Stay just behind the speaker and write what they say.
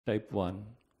type 1.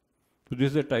 So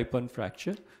this is a type 1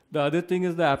 fracture. The other thing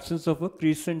is the absence of a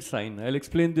crescent sign. I'll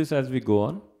explain this as we go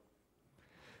on.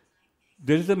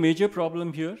 There is a major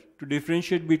problem here to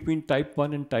differentiate between type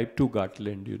 1 and type 2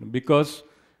 Gartland, because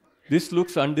this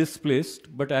looks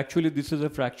undisplaced, but actually this is a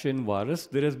fracture in varus.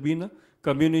 There has been a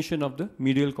comminution of the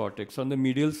medial cortex. On the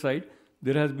medial side,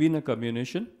 there has been a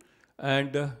comminution,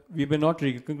 and we may not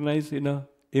recognize in an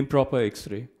improper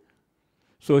X-ray.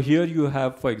 So here you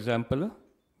have, for example, a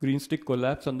green stick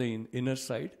collapse on the inner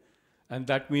side, and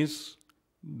that means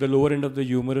the lower end of the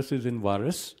humerus is in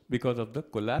varus because of the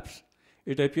collapse.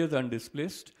 It appears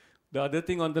undisplaced. The other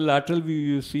thing, on the lateral view,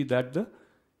 you see that the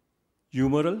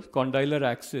humeral condylar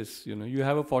axis, you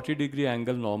have a 40-degree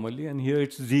angle normally, and here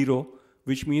it's 0,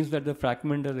 which means that the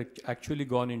fragment has actually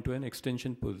gone into an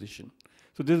extension position.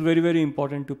 So this is very, very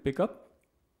important to pick up.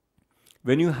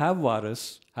 When you have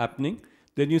varus happening,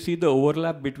 then you see the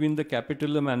overlap between the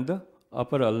capitulum and the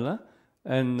upper ulna,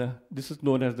 and this is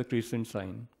known as the crescent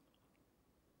sign.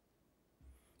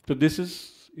 So this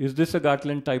is this a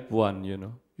Gartland type 1?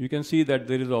 You can see that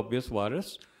there is obvious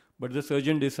varus, but the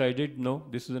surgeon decided, no,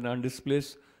 this is an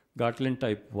undisplaced Gartland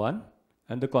type 1,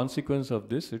 and the consequence of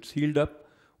this, it's healed up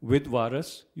with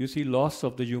varus. You see loss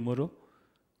of the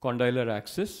humero-condylar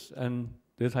axis, and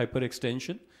there's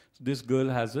hyperextension. So this girl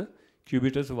has a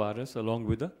cubitus varus along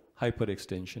with a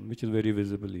hyperextension, which is very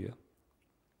visible here.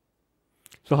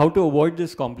 So how to avoid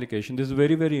this complication? This is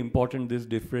very, very important, this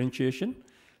differentiation.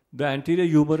 The anterior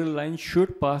humeral line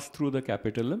should pass through the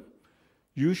capitulum.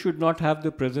 You should not have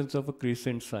the presence of a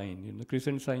crescent sign. The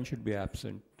crescent sign should be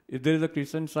absent. If there is a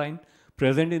crescent sign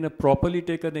present in a properly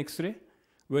taken X-ray,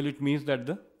 well, it means that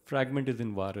the fragment is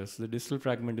in varus. The distal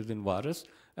fragment is in varus,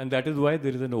 and that is why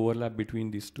there is an overlap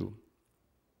between these two.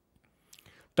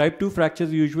 Type 2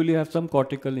 fractures usually have some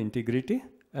cortical integrity,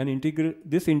 and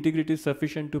this integrity is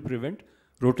sufficient to prevent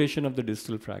rotation of the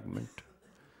distal fragment.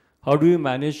 How do you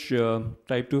manage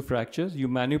type 2 fractures? You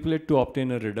manipulate to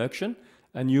obtain a reduction,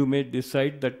 and you may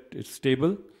decide that it's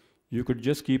stable. You could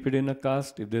just keep it in a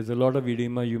cast. If there's a lot of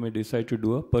edema, you may decide to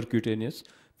do a percutaneous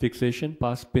fixation,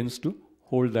 pass pins to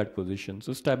hold that position.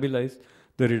 So stabilize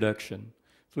the reduction.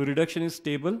 So reduction is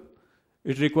stable.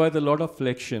 It requires a lot of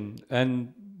flexion,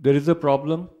 and there is a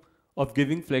problem of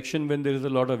giving flexion when there is a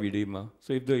lot of edema.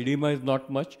 So if the edema is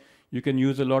not much, you can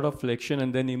use a lot of flexion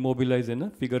and then immobilize in a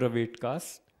figure of 8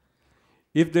 cast.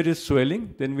 If there is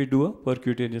swelling, then we do a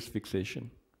percutaneous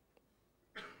fixation,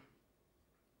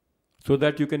 so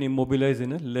that you can immobilize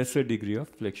in a lesser degree of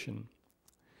flexion.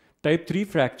 Type 3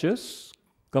 fractures,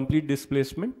 complete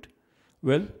displacement.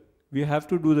 Well, we have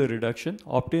to do the reduction,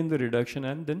 obtain the reduction,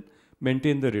 and then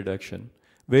maintain the reduction.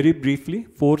 Very briefly,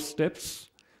 4 steps.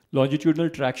 Longitudinal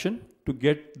traction to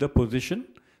get the position.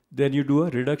 Then you do a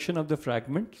reduction of the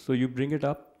fragment. So you bring it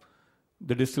up.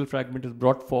 The distal fragment is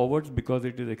brought forwards because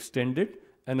it is extended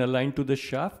and aligned to the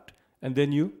shaft. And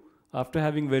then you, after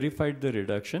having verified the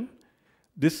reduction,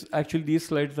 these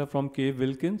slides are from K.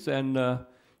 Wilkins, and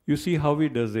you see how he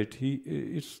does it.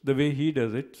 It's the way he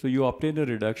does it. So you obtain a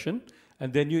reduction,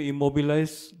 and then you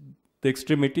immobilize the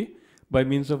extremity by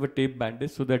means of a tape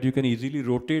bandage so that you can easily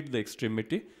rotate the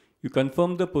extremity. You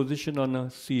confirm the position on a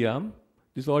C-arm.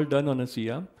 This is all done on a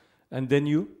C-arm, and then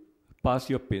you pass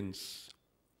your pins.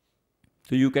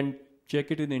 So you can check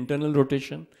it in internal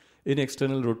rotation, in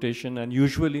external rotation, and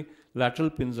usually lateral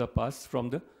pins are passed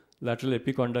from the lateral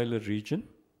epicondylar region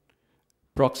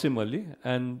proximally,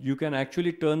 and you can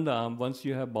actually turn the arm once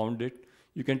you have bound it.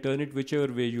 You can turn it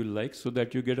whichever way you like so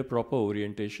that you get a proper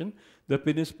orientation. The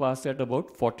pin is passed at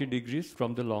about 40 degrees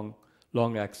from the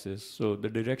long axis. So the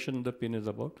direction of the pin is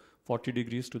about 40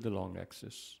 degrees to the long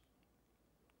axis.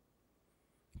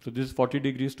 So this is 40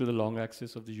 degrees to the long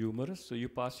axis of the humerus. So you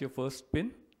pass your first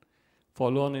pin,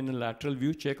 follow on in a lateral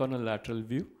view, check on a lateral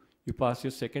view. You pass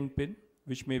your second pin,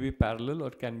 which may be parallel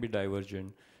or can be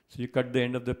divergent. So you cut the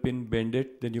end of the pin, bend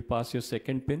it, then you pass your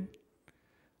second pin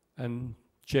and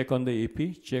check on the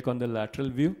AP, check on the lateral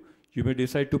view. You may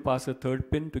decide to pass a third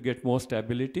pin to get more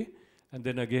stability, and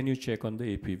then again you check on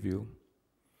the AP view.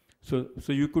 So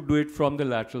you could do it from the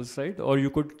lateral side, or you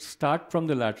could start from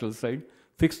the lateral side,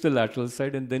 fix the lateral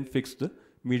side, and then fix the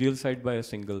medial side by a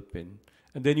single pin.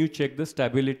 And then you check the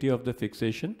stability of the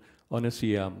fixation on a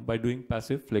C-arm by doing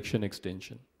passive flexion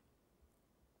extension.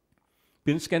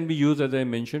 Pins can be used, as I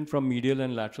mentioned, from medial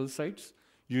and lateral sides.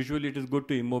 Usually it is good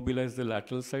to immobilize the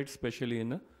lateral side, especially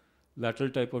in a lateral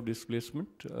type of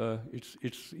displacement.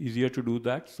 It's easier to do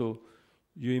that. So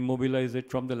you immobilize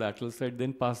it from the lateral side,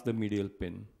 then pass the medial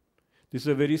pin. This is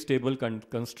a very stable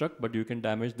construct, but you can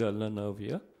damage the ulnar nerve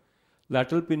here.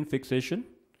 Lateral pin fixation.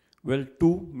 Well,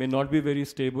 2 may not be very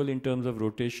stable in terms of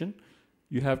rotation.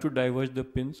 you have to diverge the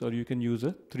pins, or you can use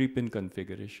a 3-pin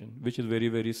configuration, which is very,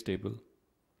 very stable.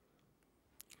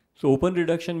 So open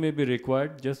reduction may be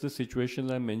required, just the situations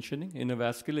I'm mentioning. In a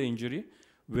vascular injury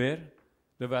where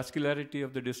the vascularity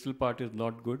of the distal part is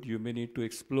not good, you may need to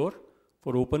explore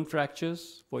for open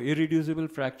fractures, for irreducible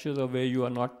fractures, or where you are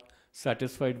not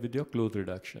satisfied with your close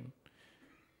reduction.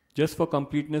 Just for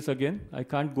completeness again, I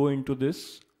can't go into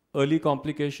this. Early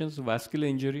complications, vascular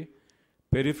injury,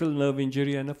 peripheral nerve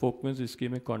injury, and a Folkman's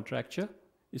ischemic contracture.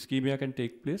 Ischemia can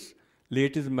take place.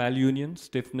 Late is malunion,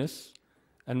 stiffness,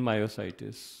 and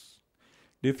myositis.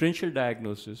 Differential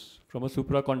diagnosis from a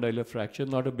supracondylar fracture,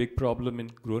 not a big problem in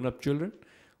grown-up children,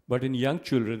 but in young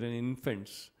children and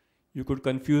infants, you could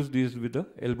confuse these with a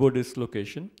elbow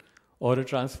dislocation or a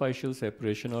transfascial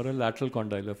separation or a lateral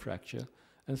condylar fracture,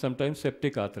 and sometimes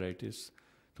septic arthritis.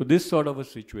 So this sort of a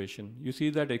situation, you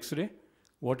see that X-ray,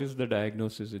 what is the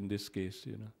diagnosis in this case?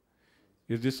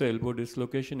 Is this an elbow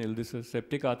dislocation? Is this a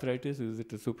septic arthritis? Is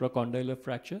it a supracondylar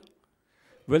fracture?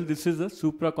 Well, this is a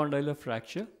supracondylar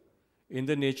fracture in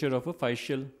the nature of a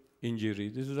fascial injury.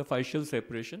 This is a fascial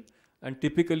separation, and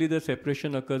typically the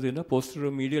separation occurs in a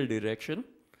posteromedial direction,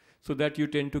 so that you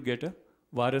tend to get a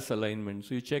varus alignment.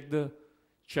 So you check the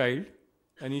child,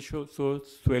 and he shows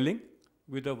swelling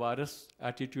with a varus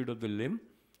attitude of the limb.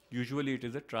 Usually it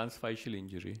is a transfascial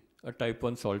injury, a type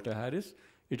 1 Salter-Harris.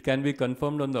 It can be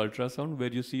confirmed on the ultrasound,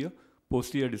 where you see a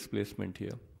posterior displacement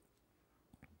here.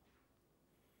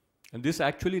 And this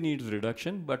actually needs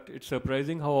reduction, but it's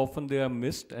surprising how often they are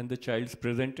missed, and the child's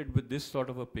presented with this sort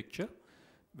of a picture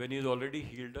when he's already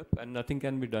healed up and nothing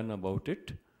can be done about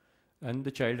it, and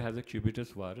the child has a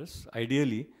cubitus varus.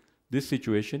 Ideally, this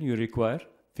situation you require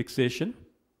fixation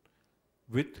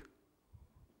with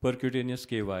percutaneous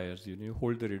K wires. You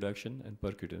hold the reduction and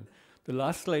percutaneous. The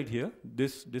last slide here,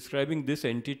 describing this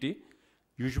entity,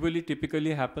 usually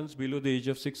typically happens below the age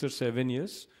of 6 or 7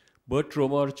 years. Birth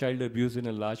trauma or child abuse in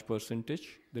a large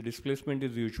percentage. The displacement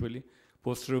is usually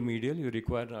posteromedial. You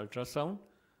require an ultrasound,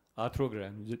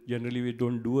 arthrogram. Generally, we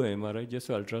don't do an MRI, just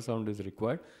an ultrasound is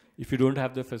required. If you don't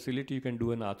have the facility, you can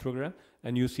do an arthrogram,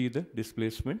 and you see the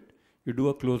displacement. You do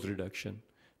a close reduction.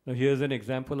 Now, here's an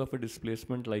example of a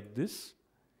displacement like this.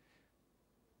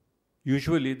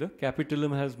 Usually, the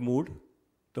capitulum has moved,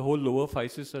 the whole lower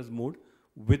physis has moved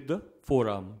with the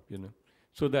forearm,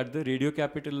 so that the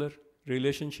radiocapitular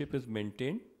relationship is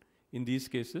maintained in these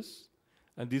cases.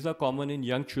 And these are common in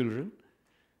young children,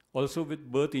 also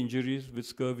with birth injuries with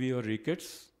scurvy or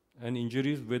rickets, and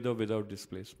injuries with or without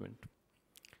displacement.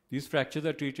 These fractures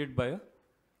are treated by a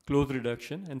close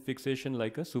reduction and fixation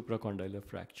like a supracondylar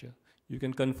fracture. You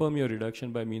can confirm your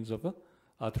reduction by means of a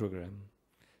arthrogram.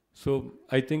 So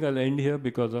I think I'll end here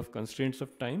because of constraints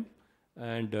of time.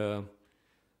 And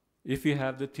if we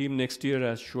have the theme next year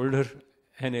as shoulder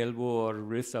and elbow or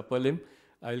wrist upper limb,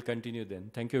 I'll continue then.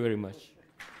 Thank you very much.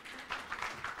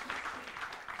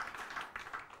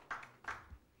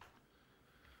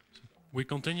 We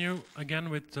continue again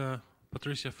with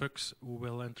Patricia Fuchs, who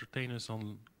will entertain us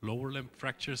on lower limb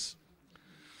fractures.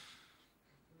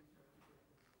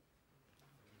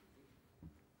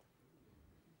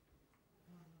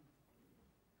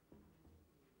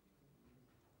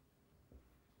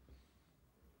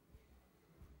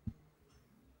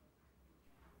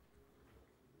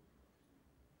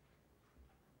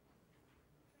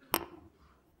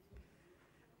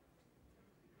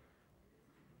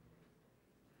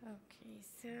 Okay,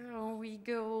 so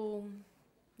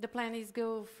the plan is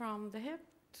go from the hip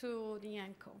to the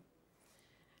ankle.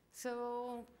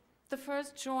 So the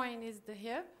first joint is the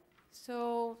hip.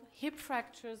 So hip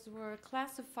fractures were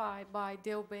classified by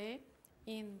Delbé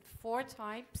in 4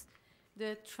 types: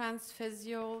 the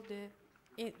transphysial,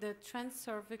 the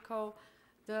transcervical,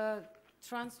 the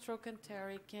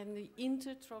transtrochanteric, and the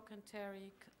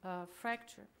intertrochanteric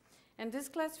fracture. And this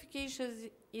classification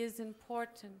is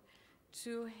important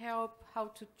to help how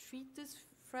to treat these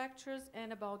fractures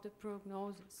and about the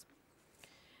prognosis.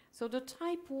 So the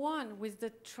type 1 with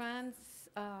the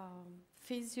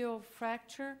transphysial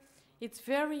fracture, it's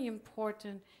very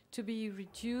important to be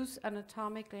reduced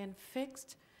anatomically and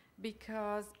fixed,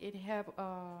 because it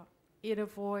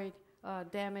avoid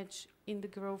damage in the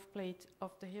growth plate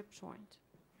of the hip joint.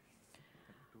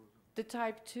 The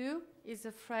type 2 is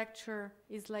a fracture,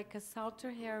 is like a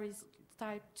Salter-Harris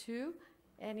type 2,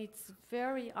 and it's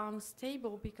very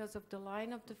unstable because of the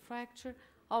line of the fracture,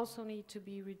 also need to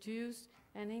be reduced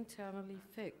and internally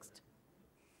fixed.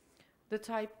 The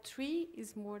type 3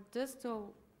 is more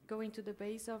distal, going to the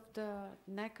base of the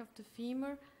neck of the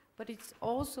femur, but it's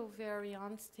also very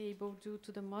unstable due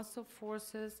to the muscle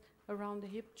forces around the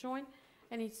hip joint,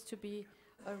 and needs to be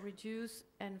reduced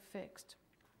and fixed.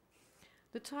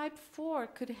 The type 4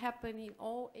 could happen in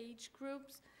all age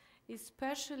groups,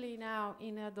 especially now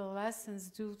in adolescence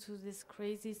due to these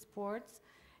crazy sports,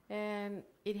 and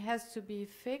it has to be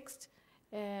fixed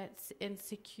and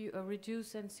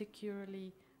reduced and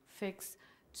securely fixed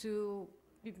to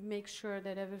make sure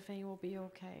that everything will be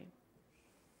okay.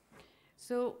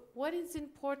 So what is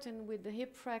important with the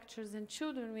hip fractures in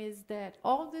children is that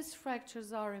all these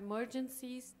fractures are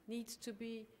emergencies, needs to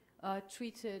be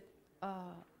treated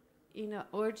in an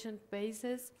urgent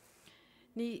basis.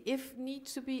 If need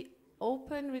to be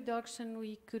open reduction,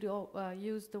 we could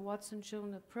use the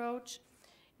Watson-Jones approach.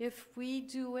 If we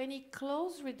do any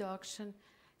close reduction,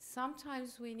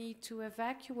 sometimes we need to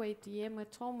evacuate the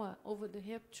hematoma over the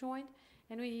hip joint,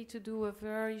 and we need to do a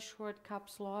very short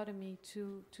capsulotomy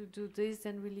to do this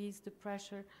and release the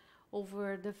pressure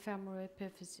over the femoral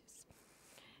epiphysis.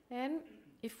 And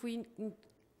if we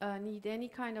need any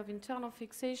kind of internal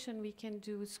fixation, we can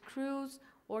do screws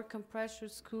or compressor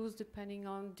screws depending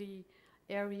on the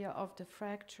area of the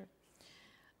fracture.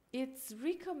 It's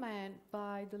recommended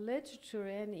by the literature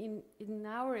and in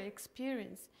our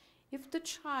experience, if the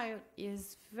child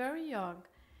is very young,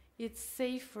 it's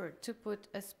safer to put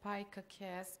a spica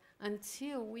cast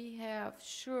until we have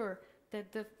sure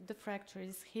that the fracture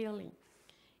is healing.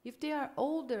 If they are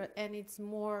older and it's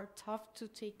more tough to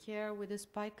take care with a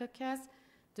spica cast,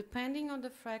 depending on the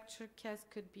fracture, cast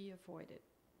could be avoided.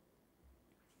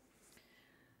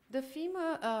 The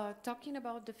femur, talking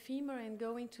about the femur and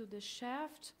going to the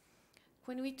shaft,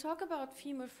 when we talk about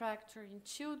femur fracture in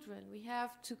children, we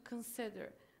have to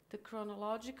consider the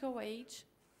chronological age,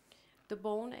 the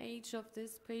bone age of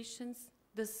these patients,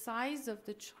 the size of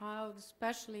the child,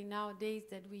 especially nowadays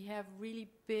that we have really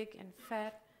big and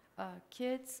fat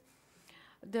kids,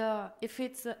 if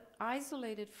it's an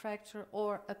isolated fracture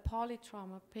or a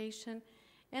polytrauma patient,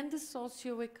 and the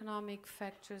socioeconomic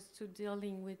factors to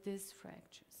dealing with these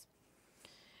fractures.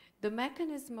 The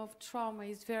mechanism of trauma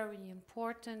is very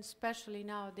important, especially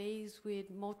nowadays with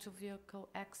motor vehicle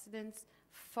accidents,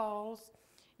 falls,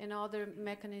 and other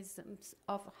mechanisms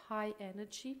of high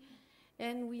energy.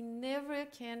 And we never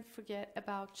can forget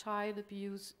about child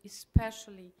abuse,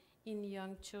 especially in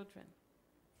young children.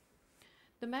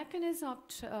 The mechanism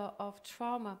of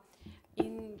trauma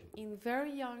in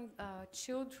very young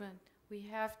children, we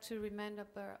have to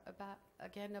remember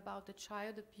about the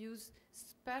child abuse,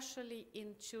 especially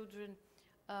in children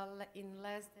in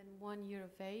less than 1 year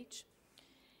of age.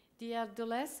 The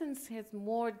adolescence has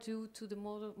more due to the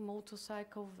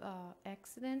motorcycle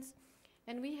accidents,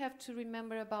 and we have to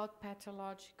remember about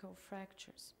pathological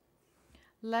fractures.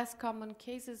 Less common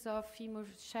cases of femur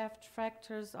shaft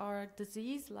fractures are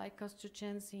disease like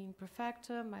osteogenesis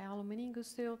imperfecta,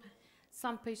 myelomeningocele,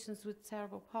 some patients with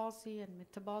cerebral palsy and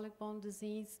metabolic bone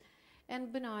disease,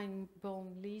 and benign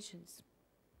bone lesions.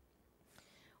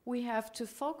 We have to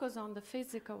focus on the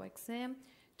physical exam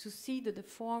to see the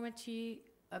deformity,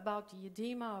 about the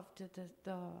edema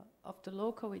of the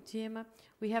local edema.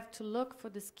 We have to look for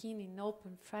the skin in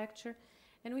open fracture,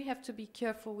 and we have to be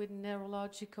careful with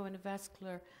neurological and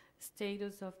vascular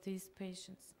status of these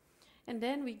patients. And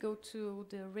then we go to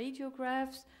the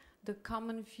radiographs, the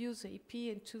common views, AP,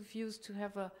 and two views to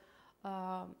have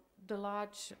the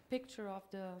large picture of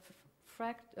the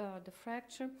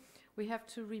fracture. We have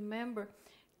to remember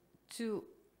to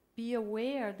be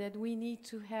aware that we need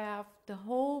to have the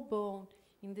whole bone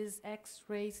in these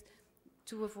X-rays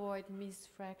to avoid missed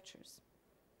fractures.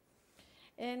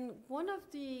 And one of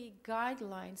the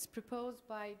guidelines proposed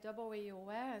by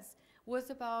AAOS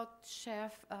was about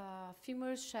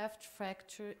femur shaft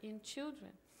fracture in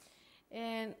children.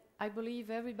 And I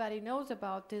believe everybody knows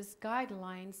about these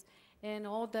guidelines and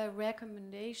all the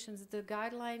recommendations. The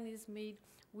guideline is made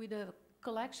with a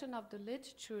collection of the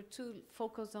literature to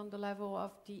focus on the level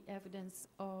of the evidence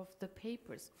of the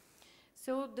papers.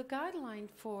 So the guideline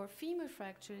for femur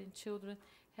fracture in children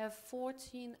have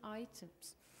 14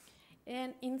 items.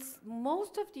 And in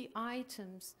most of the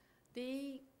items,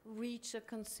 they reach a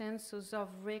consensus of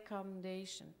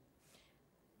recommendation.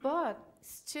 But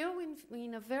still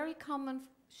in a very common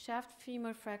shaft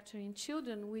femur fracture in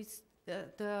children,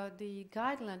 the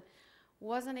guideline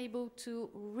wasn't able to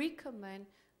recommend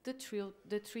the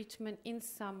treatment in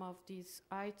some of these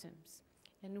items.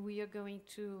 And we are going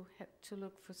to have to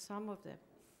look for some of them.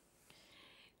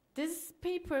 This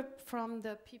paper from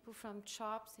the people from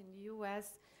CHOPS in the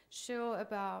US show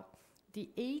about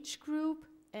the age group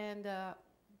and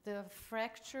the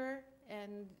fracture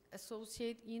and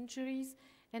associated injuries.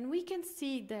 And we can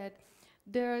see that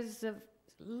there's a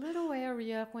little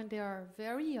area when they are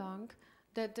very young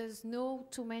that there's no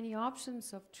too many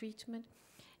options of treatment.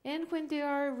 And when they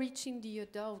are reaching the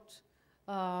adult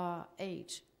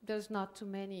age. There's not too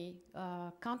many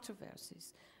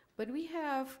controversies. But we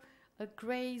have a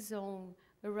gray zone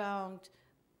around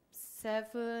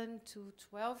 7 to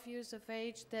 12 years of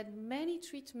age that many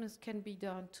treatments can be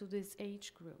done to this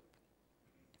age group.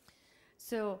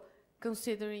 So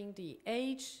considering the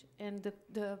age and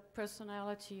the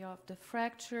personality of the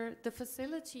fracture, the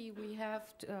facility we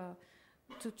have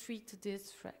to treat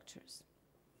these fractures.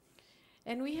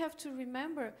 And we have to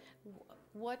remember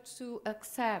what to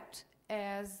accept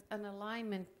as an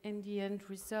alignment in the end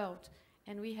result.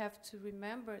 And we have to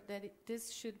remember that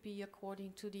this should be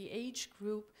according to the age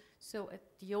group. So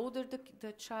the older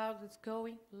the child is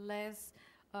going, less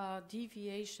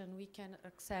deviation we can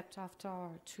accept after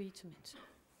our treatment.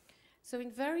 So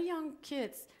in very young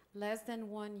kids, less than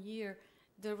 1 year,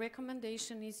 the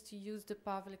recommendation is to use the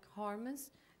Pavlik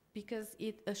hormones because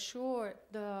it assures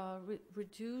the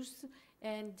reduce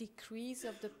and decrease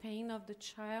of the pain of the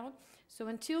child. So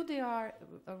until they are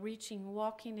reaching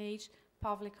walking age,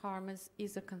 Pavlik hormones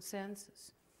is a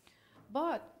consensus.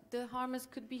 But the hormones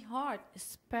could be hard,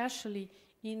 especially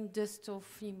in distal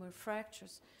femur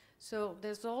fractures. So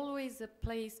there's always a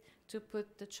place to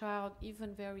put the child,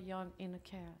 even very young, in a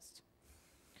cast.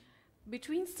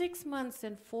 Between 6 months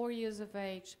and 4 years of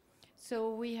age,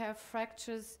 so we have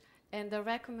fractures, and the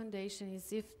recommendation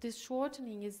is if the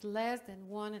shortening is less than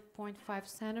 1.5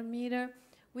 centimeter,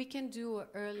 we can do an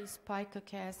early spica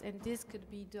cast, and this could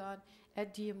be done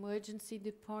at the emergency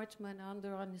department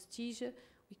under anesthesia.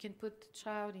 We can put the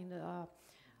child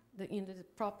in the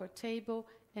proper table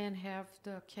and have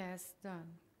the cast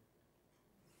done.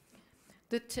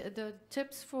 The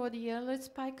tips for the early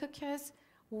spica cast: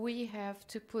 we have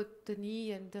to put the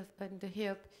knee and the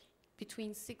hip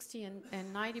between 60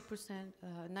 and 90%,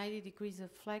 90 degrees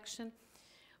of flexion.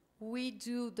 We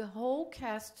do the whole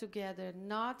cast together,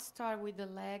 not start with the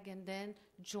leg and then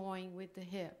join with the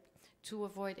hip to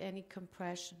avoid any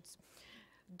compressions.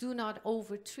 Do not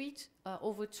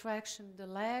over-traction the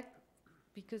leg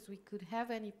because we could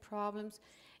have any problems.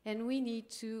 And we need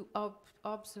to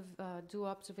do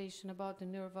observation about the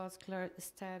neurovascular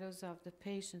status of the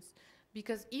patients,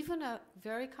 because even a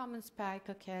very common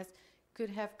spica cast could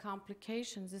have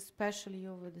complications, especially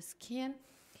over the skin,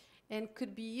 and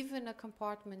could be even a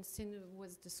compartment syndrome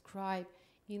was described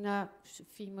in a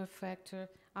femur fracture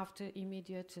after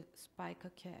immediate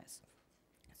spica cast.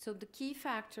 So the key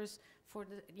factors for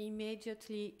the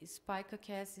immediately spica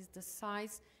cast is the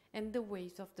size and the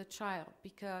weight of the child,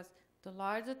 because the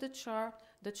larger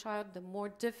the child, the more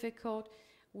difficult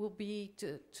will be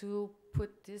to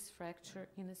put this fracture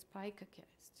in a spica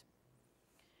cast.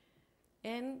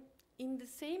 And in the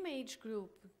same age group,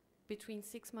 between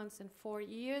 6 months and 4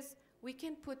 years, we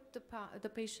can put the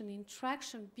patient in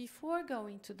traction before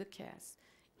going to the cast.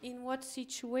 In what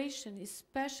situation,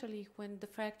 especially when the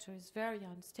fracture is very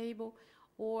unstable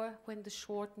or when the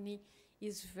shortening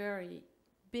is very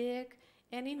big,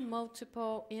 and in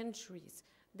multiple injuries,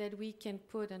 that we can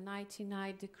put a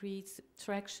 99 degrees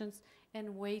tractions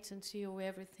and wait until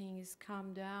everything is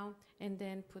calmed down and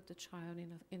then put the child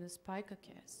in a spica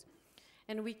cast.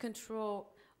 And we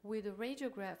control with a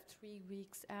radiograph 3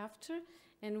 weeks after,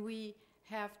 and we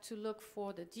have to look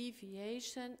for the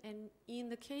deviation, and in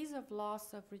the case of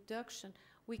loss of reduction,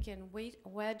 we can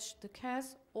wedge the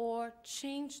cast or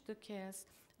change the cast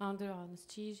under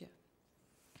anesthesia.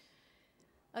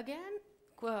 Again,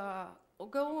 go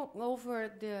over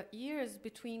the years,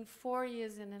 between 4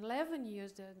 years and 11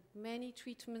 years, there many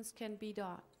treatments can be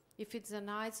done. If it's an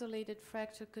isolated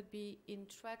fracture, could be in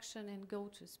traction and go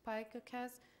to spica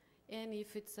cast, and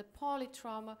if it's a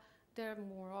polytrauma, there are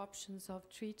more options of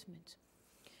treatment.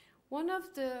 One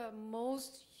of the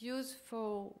most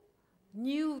useful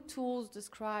new tools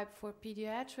described for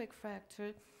pediatric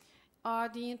fracture are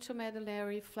the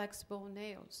intramedullary flexible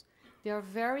nails. They are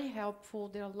very helpful.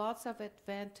 There are lots of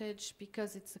advantage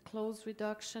because it's a close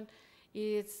reduction.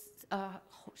 It's a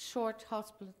short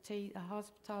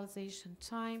hospitalization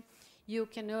time. You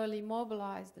can early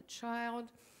mobilize the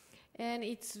child. And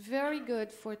it's very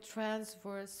good for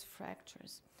transverse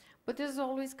fractures. But there's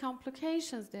always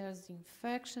complications. There's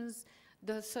infections.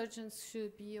 The surgeons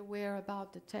should be aware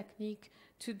about the technique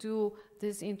to do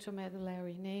this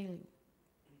intramedullary nailing.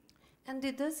 And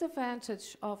the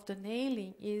disadvantage of the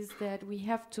nailing is that we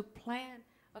have to plan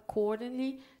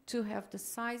accordingly to have the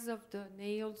size of the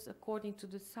nails according to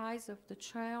the size of the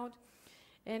child.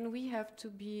 And we have to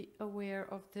be aware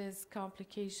of these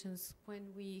complications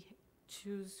when we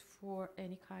choose for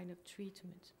any kind of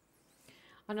treatment.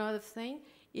 Another thing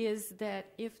is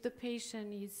that if the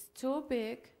patient is too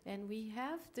big, and we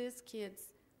have these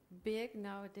kids big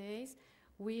nowadays,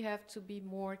 we have to be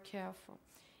more careful.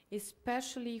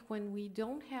 especially when we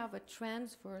don't have a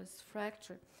transverse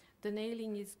fracture. The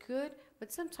nailing is good,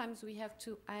 but sometimes we have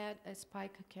to add a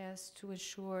spica cast to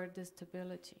assure the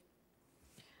stability.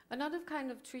 Another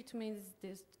kind of treatment is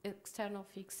this external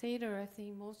fixator. I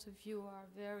think most of you are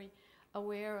very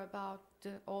aware about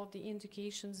all the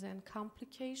indications and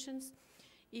complications.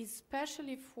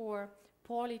 Especially for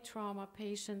polytrauma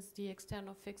patients, the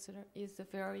external fixator is a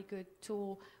very good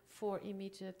tool for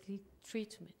immediate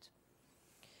treatment.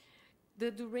 The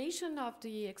duration of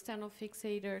the external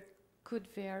fixator could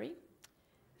vary,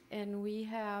 and we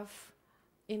have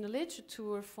in the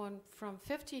literature from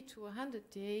 50 to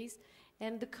 100 days,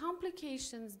 and the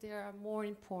complications there are more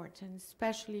important,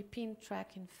 especially pin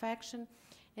tract infection,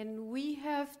 and we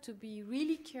have to be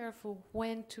really careful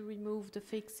when to remove the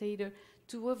fixator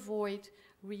to avoid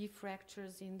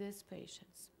refractures in these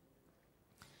patients.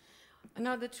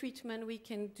 Another treatment we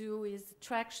can do is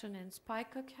traction and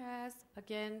spica cast,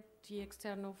 again, the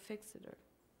external fixator.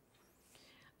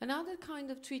 Another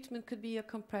kind of treatment could be a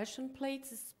compression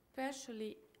plates,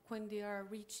 especially when they are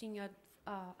reaching at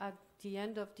the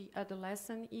end of the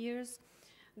adolescent years.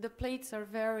 The plates are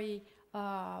very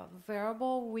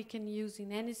variable. We can use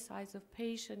in any size of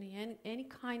patient, in any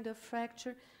kind of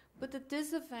fracture, but the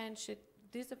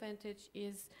disadvantage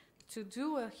is to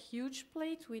do a huge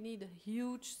plate, we need a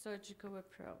huge surgical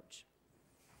approach.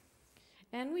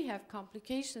 And we have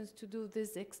complications to do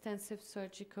this extensive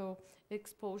surgical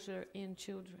exposure in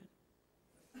children.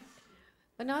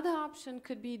 Another option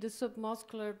could be the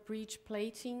submuscular breech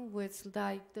plating with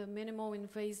like the minimal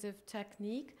invasive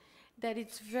technique, that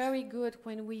it's very good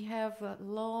when we have a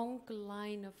long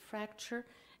line of fracture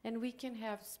and we can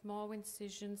have small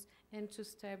incisions and to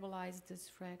stabilize these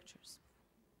fractures.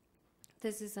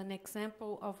 This is an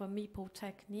example of a MIPO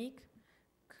technique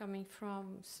coming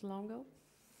from Slongo.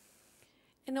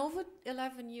 And over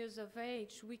 11 years of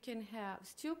age, we can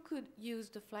still could use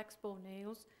the flexible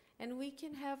nails, and we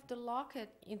can have the locket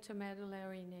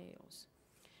intermedullary nails.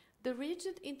 The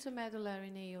rigid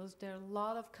intermedullary nails, there are a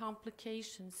lot of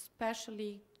complications,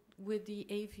 especially with the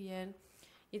AVN.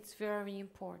 It's very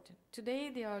important. Today,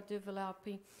 they are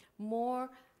developing more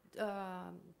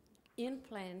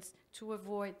implants to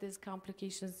avoid these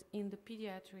complications in the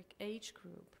pediatric age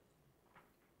group.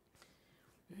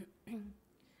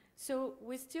 So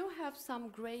we still have some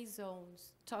gray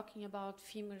zones talking about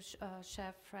femur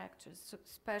shaft fractures, so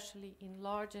especially in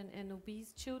large and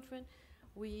obese children.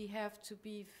 We have to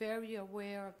be very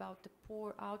aware about the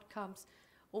poor outcomes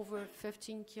over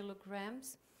 15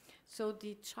 kilograms. So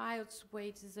the child's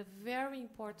weight is a very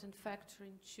important factor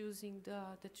in choosing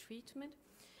the treatment.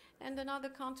 And another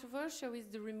controversial is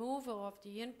the removal of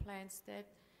the implants that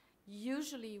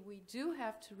usually we do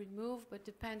have to remove, but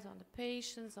depends on the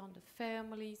patients, on the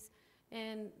families,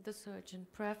 and the surgeon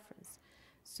preference.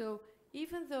 So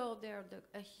even though there's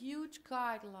a huge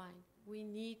guideline, we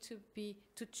need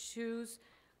to choose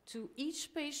to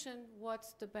each patient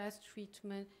what's the best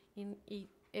treatment in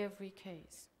every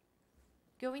case.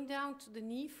 Going down to the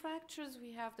knee fractures,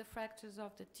 we have the fractures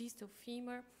of the distal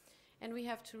femur, and we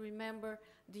have to remember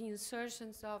the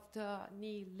insertions of the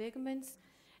knee ligaments,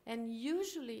 and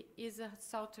usually is a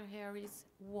Salter Harris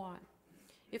 1.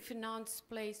 If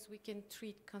non-displaced, we can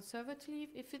treat conservatively.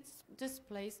 If it's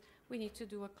displaced, we need to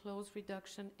do a close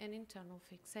reduction and internal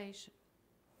fixation.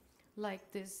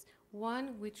 Like this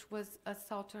one, which was a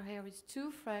Salter Harris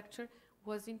 2 fracture,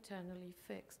 was internally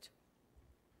fixed.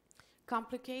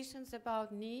 Complications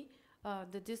about knee,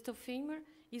 the distal femur,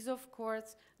 is of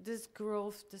course this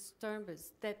growth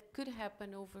disturbance that could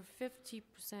happen over 50%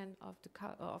 of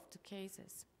the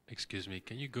cases. Excuse me,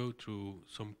 can you go through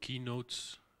some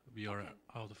keynotes? We are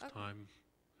out of time.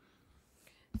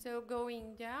 So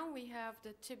going down, we have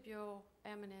the tibial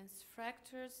eminence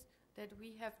fractures that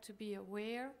we have to be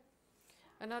aware.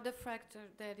 Another fracture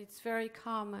that is very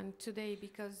common today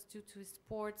because due to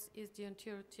sports is the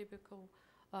anterior tibial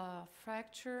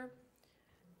fracture.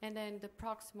 And then the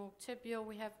proximal tibial,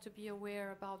 we have to be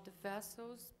aware about the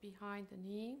vessels behind the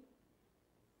knee.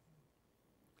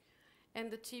 And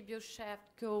the tibial shaft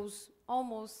goes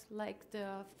almost like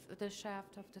the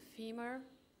shaft of the femur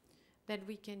that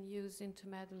we can use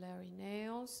intermedullary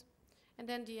nails. And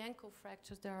then the ankle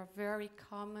fractures, they are very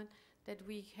common that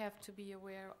we have to be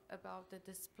aware about the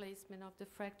displacement of the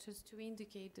fractures to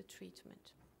indicate the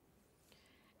treatment.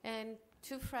 And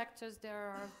two fractures that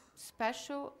are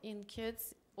special in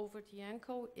kids over the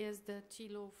ankle is the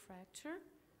T-low fracture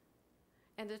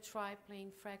and the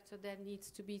triplane fracture that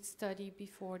needs to be studied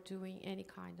before doing any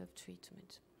kind of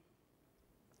treatment.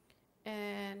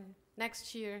 And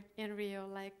next year in Rio,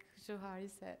 like Johari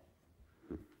said.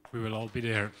 We will all be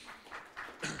there.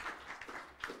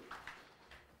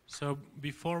 So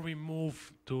before we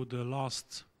move to the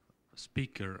last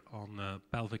speaker on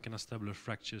pelvic and acetabular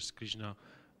fractures, Krishna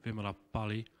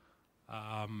Vimalapalli,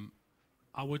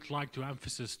 I would like to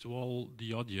emphasize to all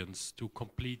the audience to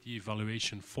complete the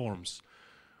evaluation forms.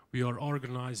 We are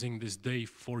organizing this day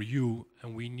for you,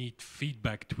 and we need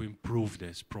feedback to improve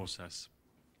this process,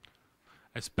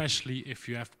 especially if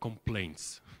you have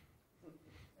complaints.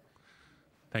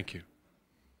 Thank you.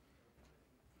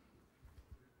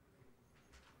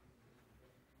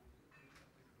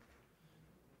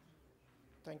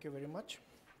 Thank you very much.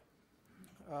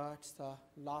 It's the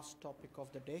last topic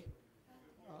of the day.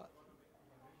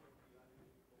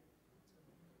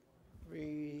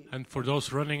 And for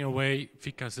those running away,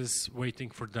 Vikas is waiting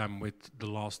for them with the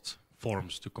last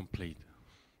forms to complete.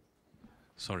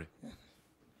 Sorry.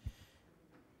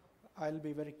 I'll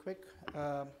be very quick.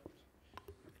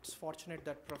 It's fortunate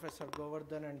that Professor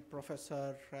Govardhan and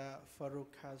Professor Farooq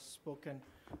has spoken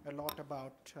a lot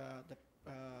about the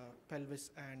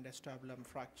pelvis and acetabulum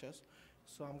fractures.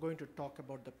 So I'm going to talk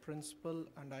about the principle,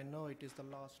 and I know it is the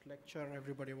last lecture,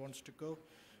 everybody wants to go,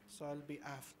 so I'll be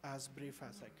as brief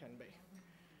as I can be.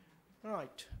 All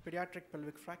right, pediatric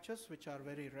pelvic fractures, which are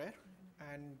very rare,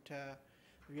 and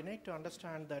we need to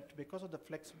understand that because of the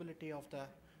flexibility of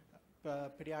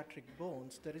the pediatric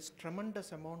bones, there is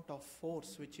tremendous amount of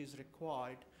force which is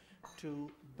required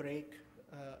to break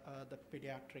the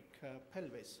pediatric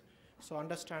pelvis. So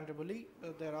understandably,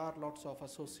 there are lots of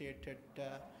associated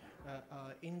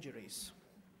injuries.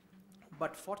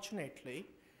 But fortunately,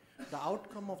 the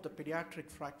outcome of the pediatric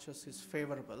fractures is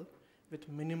favorable with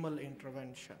minimal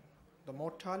intervention. The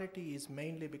mortality is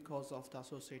mainly because of the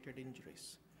associated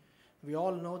injuries. We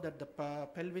all know that the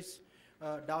pelvis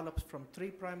develops from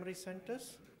 3 primary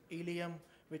centers: ileum,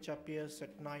 which appears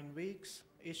at 9 weeks,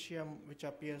 ischium, which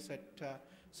appears at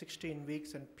 16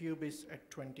 weeks, and pubis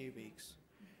at 20 weeks.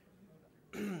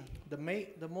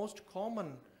 The most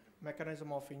common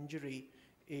mechanism of injury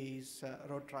is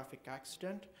road traffic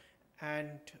accident,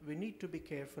 and we need to be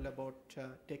careful about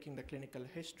taking the clinical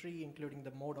history, including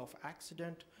the mode of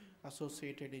accident,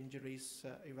 associated injuries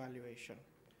evaluation.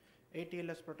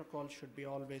 ATLS protocol should be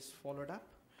always followed up,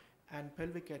 and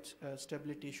pelvic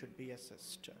stability should be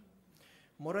assessed.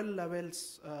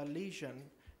 Morel-Lavell's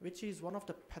lesion, which is one of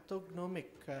the pathognomic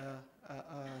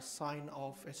sign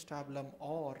of acetabulum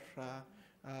or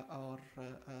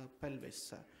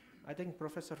pelvis. I think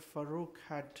Professor Farooq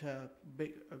had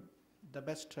the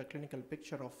best clinical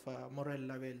picture of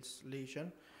Morel-Lavell's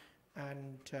lesion,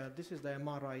 and this is the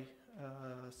MRI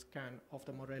scan of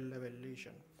the Morel-Lavell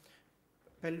lesion.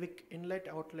 Pelvic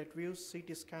inlet-outlet views,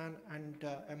 CT scan, and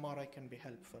MRI can be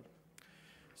helpful.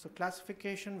 So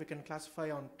classification, we can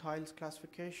classify on Tiles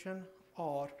classification,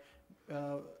 or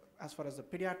as far as the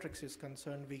pediatrics is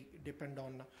concerned, we depend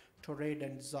on Torade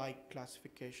and Zeig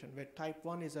classification, where type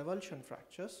 1 is avulsion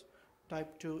fractures,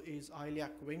 type 2 is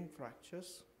iliac wing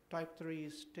fractures, type 3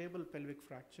 is stable pelvic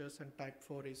fractures, and type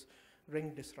 4 is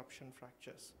ring disruption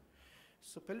fractures.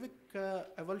 So pelvic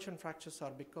avulsion fractures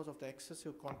are because of the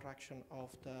excessive contraction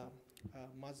of the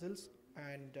muscles,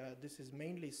 and this is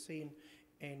mainly seen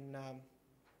in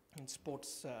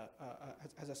sports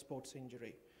as a sports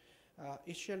injury.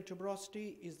 Ischial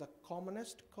tuberosity is the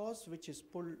commonest cause, which is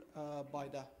pulled by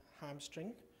the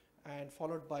hamstring, and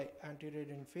followed by anterior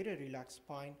inferior relaxed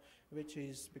spine, which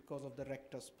is because of the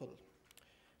rectus pull.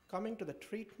 Coming to the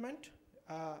treatment,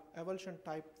 avulsion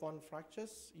type 1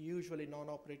 fractures, usually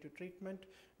non-operative treatment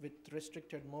with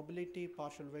restricted mobility,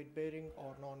 partial weight bearing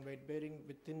or non-weight bearing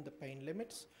within the pain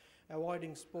limits,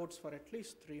 avoiding sports for at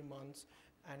least 3 months,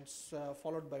 and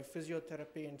followed by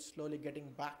physiotherapy and slowly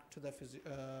getting back to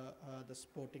the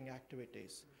sporting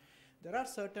activities. There are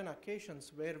certain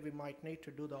occasions where we might need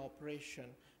to do the operation,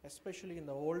 especially in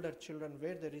the older children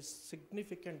where there is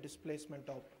significant displacement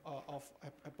of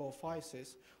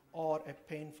apophysis or a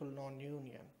painful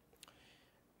non-union.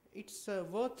 It's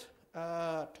worth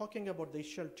talking about the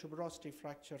ischial tuberosity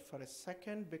fracture for a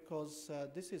second, because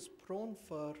this is prone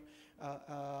for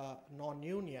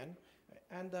non-union,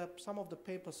 and some of the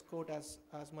papers quote as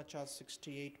much as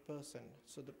 68%.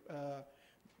 So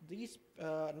these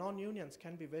non-unions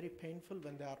can be very painful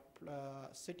when they are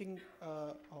sitting,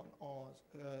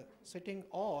 sitting,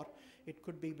 or it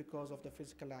could be because of the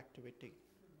physical activity.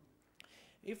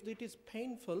 If it is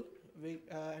painful,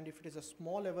 and if it is a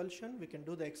small avulsion, we can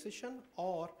do the excision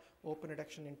or open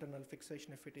adduction internal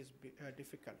fixation if it is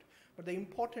difficult. But the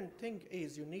important thing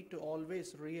is you need to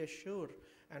always reassure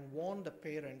and warn the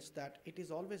parents that it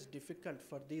is always difficult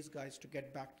for these guys to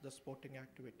get back to the sporting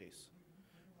activities.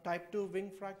 Type 2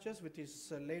 wing fractures, which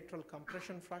is lateral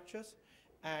compression fractures,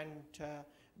 and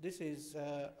This is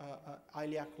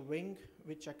iliac wing,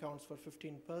 which accounts for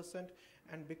 15%,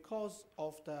 and because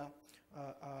of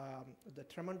the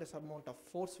tremendous amount of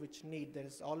force which need, there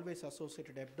is always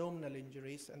associated abdominal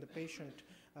injuries, and the patient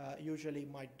usually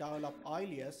might develop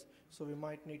ileus, so we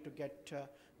might need to get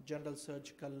general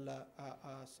surgical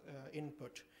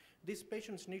input. These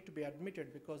patients need to be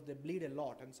admitted because they bleed a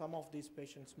lot, and some of these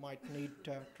patients might need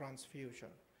transfusion.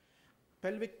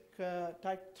 Pelvic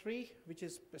type 3, which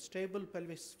is stable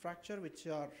pelvis fracture, which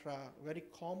are very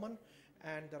common,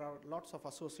 and there are lots of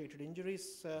associated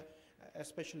injuries,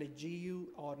 especially GU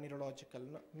or neurological,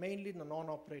 mainly the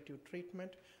non-operative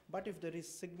treatment, but if there is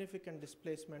significant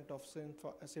displacement of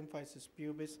symphysis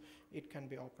pubis, it can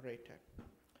be operated.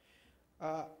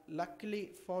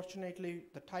 Luckily, fortunately,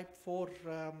 the type 4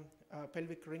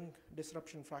 pelvic ring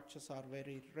disruption fractures are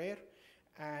very rare,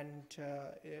 and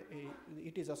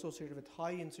it is associated with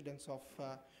high incidence of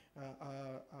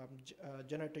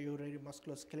genitourinary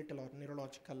musculoskeletal or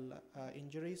neurological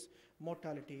injuries.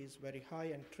 Mortality is very high,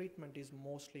 and treatment is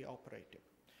mostly operative.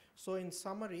 So in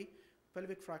summary,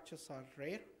 pelvic fractures are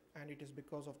rare, and it is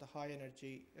because of the high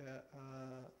energy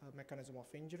mechanism of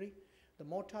injury. The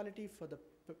mortality for the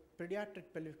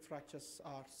pediatric pelvic fractures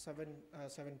are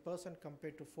 7%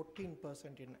 compared to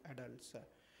 14% in adults.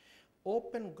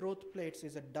 Open growth plates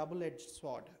is a double-edged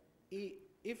sword.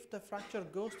 If the fracture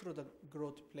goes through the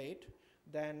growth plate,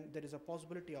 then there is a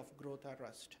possibility of growth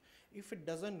arrest. If it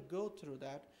doesn't go through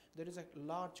that, there is a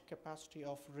large capacity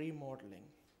of remodeling.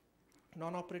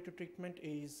 Non-operative treatment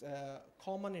is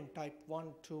common in type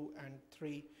 1, 2, and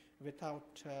 3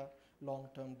 without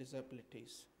long-term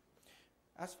disabilities.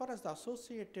 As far as the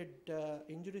associated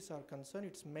injuries are concerned,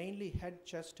 it's mainly head,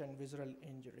 chest, and visceral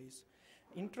injuries.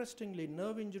 Interestingly,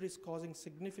 nerve injuries causing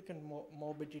significant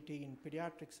morbidity in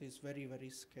pediatrics is very, very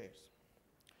scarce.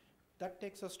 That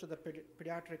takes us to the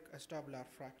pediatric acetabular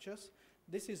fractures.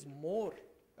 This is more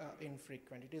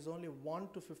infrequent. It is only 1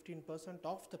 to 15%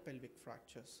 of the pelvic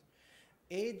fractures.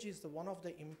 Age is one of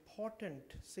the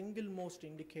important single most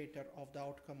indicator of the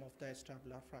outcome of the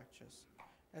acetabular fractures.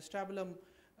 Acetabulum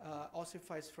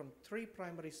ossifies from three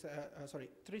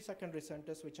secondary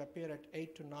centers which appear at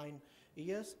 8 to 9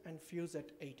 years and fuse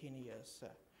at 18 years.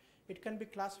 It can be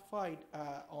classified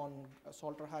on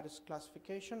Salter-Harris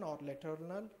classification or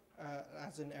Letourneur,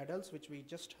 as in adults, which we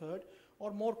just heard,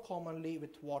 or more commonly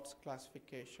with Watts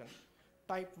classification.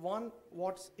 Type 1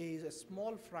 Watts is a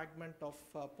small fragment of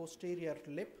posterior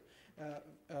lip,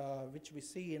 which we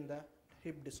see in the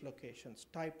hip dislocations.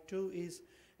 Type 2 is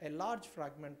a large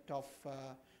fragment of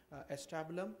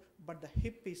acetabulum, but the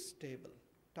hip is stable.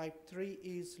 Type 3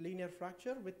 is linear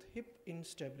fracture with hip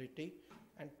instability,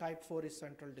 and type 4 is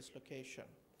central dislocation.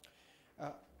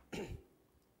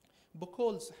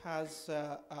 Buchholz has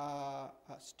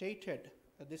stated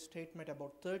this statement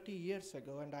about 30 years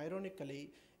ago, and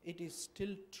ironically, it is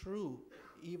still true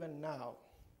even now.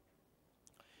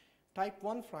 Type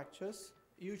 1 fractures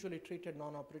usually treated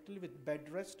non-operatively with bed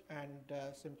rest and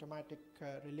symptomatic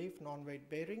relief, non-weight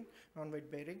bearing,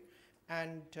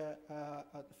 and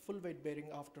full weight bearing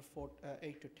after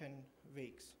 8 to 10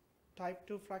 weeks. Type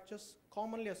 2 fractures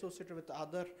commonly associated with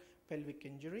other pelvic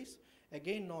injuries,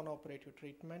 again non-operative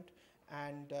treatment,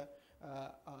 and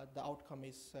the outcome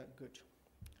is good.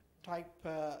 Type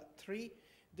 3,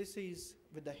 this is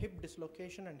with the hip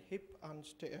dislocation and hip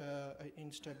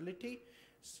instability,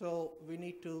 so we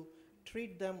need to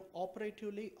treat them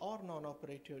operatively or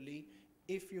non-operatively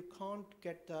if you can't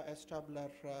get the acetabular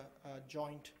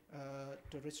joint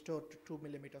to restore to 2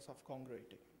 millimeters of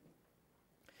congruity.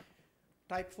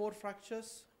 Type 4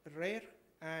 fractures, rare,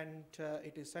 and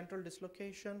it is central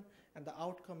dislocation, and the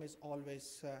outcome is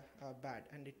always bad,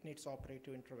 and it needs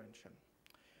operative intervention.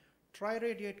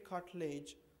 Triradiate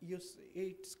cartilage,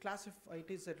 it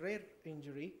is a rare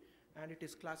injury, and it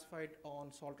is classified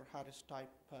on Salter-Harris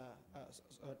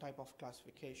type of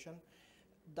classification.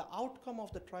 The outcome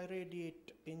of the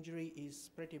triradiate injury is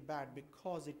pretty bad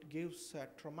because it gives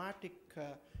traumatic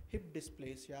hip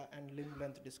dysplasia and limb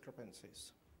length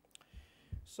discrepancies.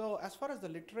 So as far as the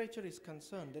literature is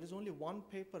concerned, there is only one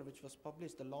paper which was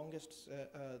published, the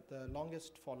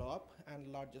longest follow-up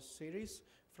and largest series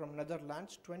from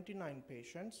Netherlands, 29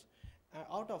 patients,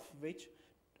 out of which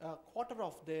a quarter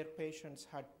of their patients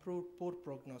had poor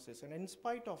prognosis. And in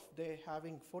spite of they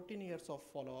having 14 years of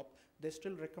follow-up, they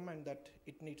still recommend that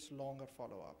it needs longer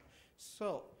follow-up.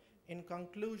 So in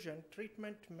conclusion,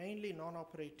 treatment mainly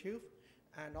non-operative,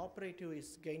 and operative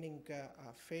is gaining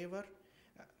favor.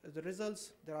 The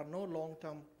results, there are no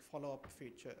long-term follow-up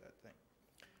feature thing.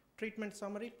 Treatment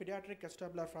summary, pediatric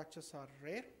acetabular fractures are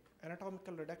rare.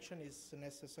 Anatomical reduction is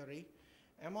necessary,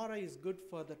 MRI is good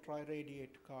for the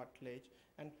triradiate cartilage,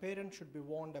 and parents should be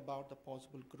warned about the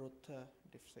possible growth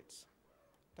deficits.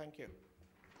 Thank you.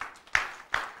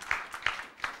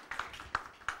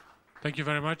 Thank you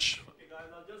very much. Okay, guys,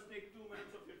 I'll just take 2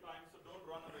 minutes of your time, so don't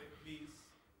run away, please.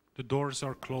 The doors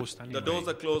are closed anyway. The doors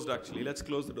are closed, actually. Let's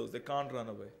close the doors. They can't run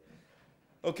away.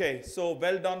 Okay, so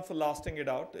well done for lasting it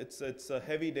out. It's a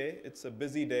heavy day. It's a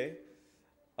busy day.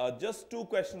 Just 2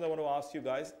 questions I want to ask you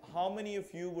guys. How many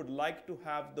of you would like to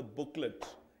have the booklet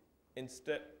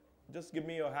instead? Just give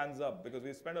me your hands up, because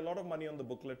we spend a lot of money on the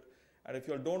booklet. And if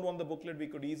you all don't want the booklet, we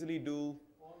could easily do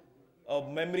a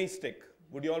memory stick.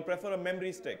 Would you all prefer a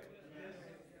memory stick?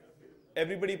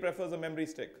 Everybody prefers a memory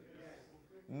stick.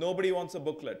 Nobody wants a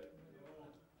booklet.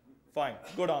 Fine,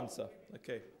 good answer.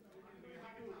 Okay.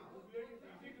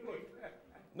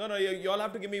 No, you all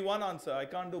have to give me one answer. I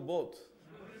can't do both.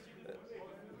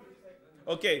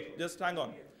 Okay, just hang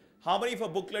on. How many for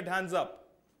booklet, hands up?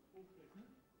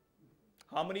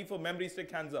 How many for memory stick,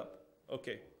 hands up?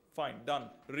 Okay, fine, done.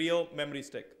 Rio, memory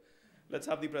stick. Let's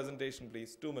have the presentation,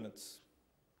 please. 2 minutes.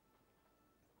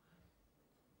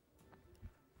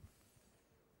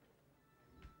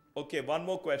 Okay, one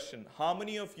more question. How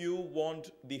many of you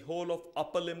want the whole of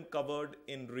upper limb covered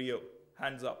in Rio?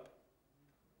 Hands up.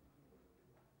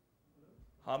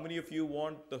 How many of you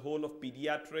want the whole of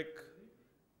pediatric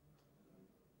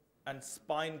and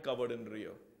spine covered in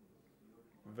Rio?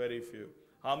 Very few.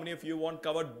 How many of you want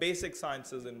covered basic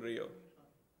sciences in Rio?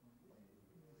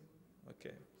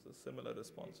 Okay, so similar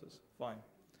responses. Fine.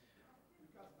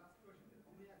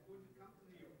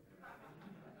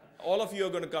 All of you are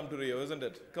going to come to Rio, isn't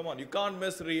it? Come on, you can't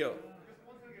miss Rio.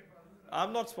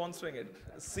 I'm not sponsoring it.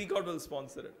 SICOT will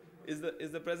sponsor it.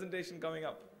 Is the presentation coming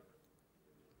up?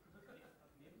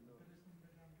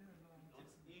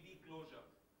 It's ED closure.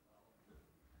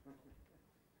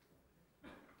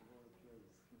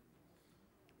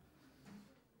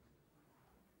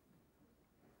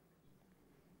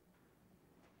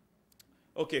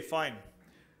 Okay, fine.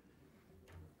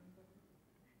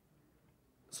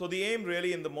 So the aim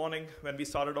really in the morning when we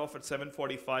started off at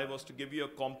 7:45 was to give you a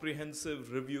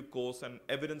comprehensive review course and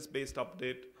evidence-based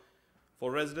update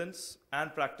for residents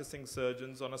and practicing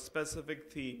surgeons on a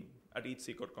specific theme at each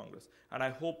SICOT Congress. And I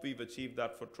hope we've achieved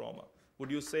that for trauma.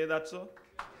 Would you say that, sir?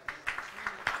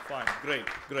 Fine,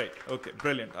 great. Okay,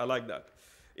 brilliant, I like that.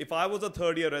 If I was a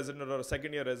third-year resident or a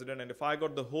second-year resident, and if I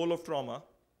got the whole of trauma,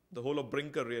 the whole of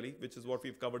Brinker really, which is what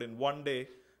we've covered in one day,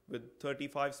 with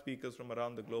 35 speakers from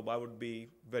around the globe, I would be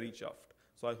very chuffed.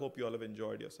 So I hope you all have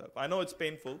enjoyed yourself. I know it's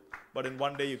painful, but in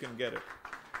one day you can get it.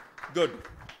 Good.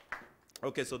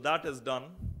 Okay, so that is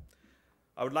done.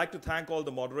 I would like to thank all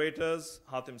the moderators,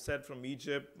 Hatim Said from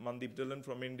Egypt, Mandeep Dhillon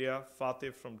from India,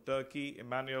 Fatih from Turkey,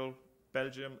 Emmanuel,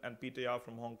 Belgium, and Peter Yao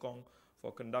from Hong Kong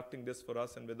for conducting this for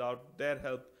us. And without their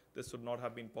help, this would not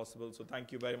have been possible. So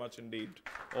thank you very much indeed,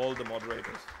 all the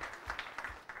moderators.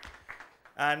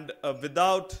 And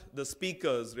without the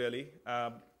speakers, really,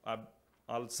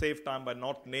 I'll save time by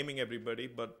not naming everybody,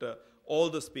 but all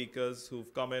the speakers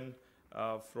who've come in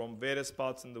from various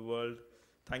parts in the world,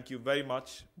 thank you very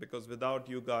much, because without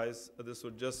you guys, this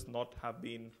would just not have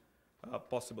been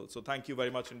possible. So thank you very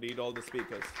much indeed, all the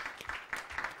speakers.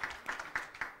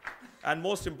 And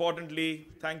most importantly,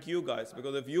 thank you guys,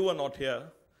 because if you were not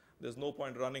here, there's no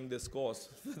point running this course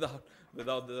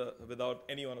without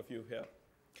any one of you here.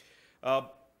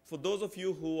 For those of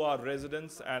you who are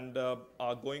residents and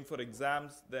are going for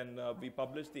exams, then we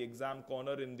publish the exam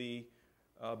corner in the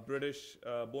British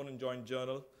Bone and Joint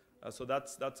Journal. So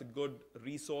that's a good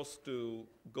resource to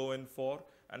go in for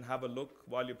and have a look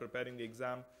while you're preparing the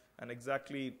exam. And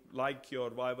exactly like your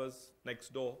vivas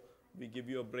next door, we give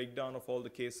you a breakdown of all the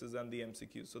cases and the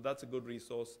MCQs. So that's a good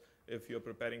resource if you're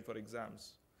preparing for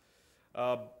exams.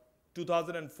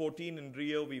 2014 in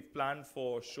Rio, we've planned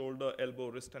for shoulder, elbow,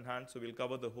 wrist, and hand. So we'll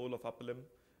cover the whole of upper limb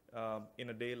in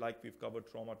a day like we've covered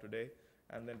trauma today.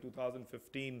 And then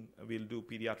 2015, we'll do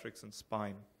pediatrics and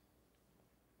spine.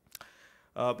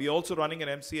 We're also running an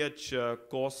MCH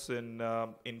course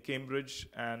in Cambridge,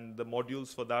 and the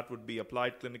modules for that would be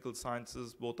applied clinical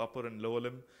sciences, both upper and lower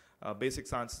limb, basic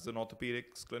sciences and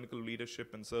orthopedics, clinical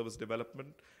leadership and service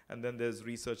development, and then there's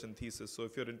research and thesis. So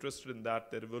if you're interested in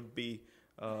that, there would be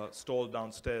stall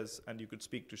downstairs, and you could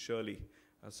speak to Shirley.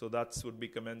 So that would be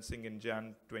commencing in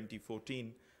Jan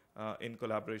 2014 in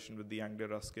collaboration with the Anglia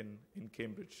Ruskin in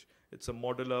Cambridge. It's a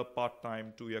modular,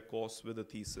 part-time, 2-year course with a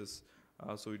thesis,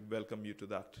 so we'd welcome you to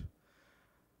that.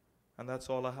 And that's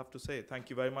all I have to say. Thank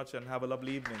you very much, and have a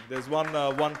lovely evening. There's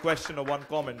one question or one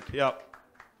comment. Yeah.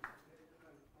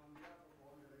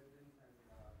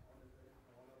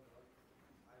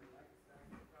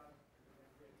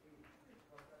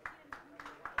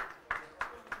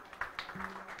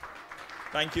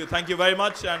 Thank you very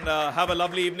much, and have a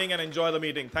lovely evening and enjoy the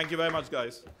meeting. Thank you very much,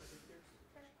 guys.